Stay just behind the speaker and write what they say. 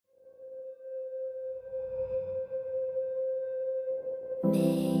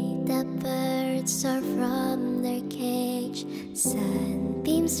birds are from their cage.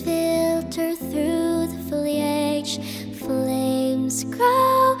 Sunbeams filter through the foliage. Flames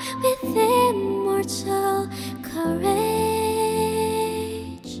grow with immortal courage.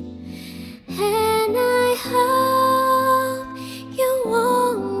 And I hope you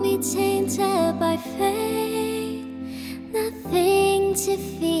won't be tainted by fate. Nothing to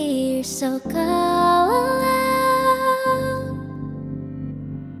fear, so go alone.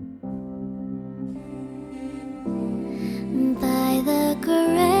 By the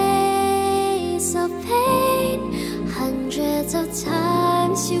grace of pain, hundreds of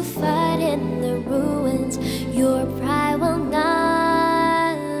times you fight in the ruins. Your pride will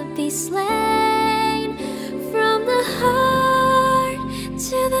not be slain. From the heart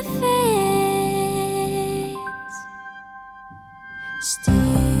to the face,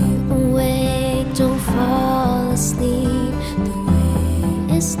 stay awake, don't fall asleep. The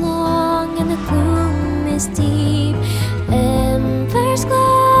way is long and the gloom is deep. Embers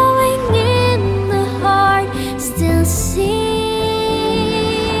glowing in the heart still see.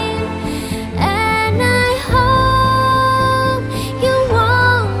 And I hope you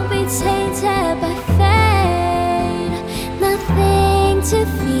won't be tainted by fate. Nothing to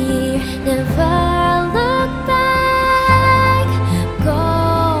fear, never look back, go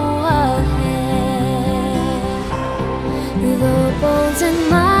ahead. Though bones and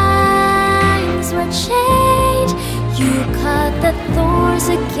minds were changed, you cut the thorns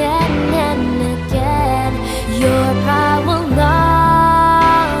again.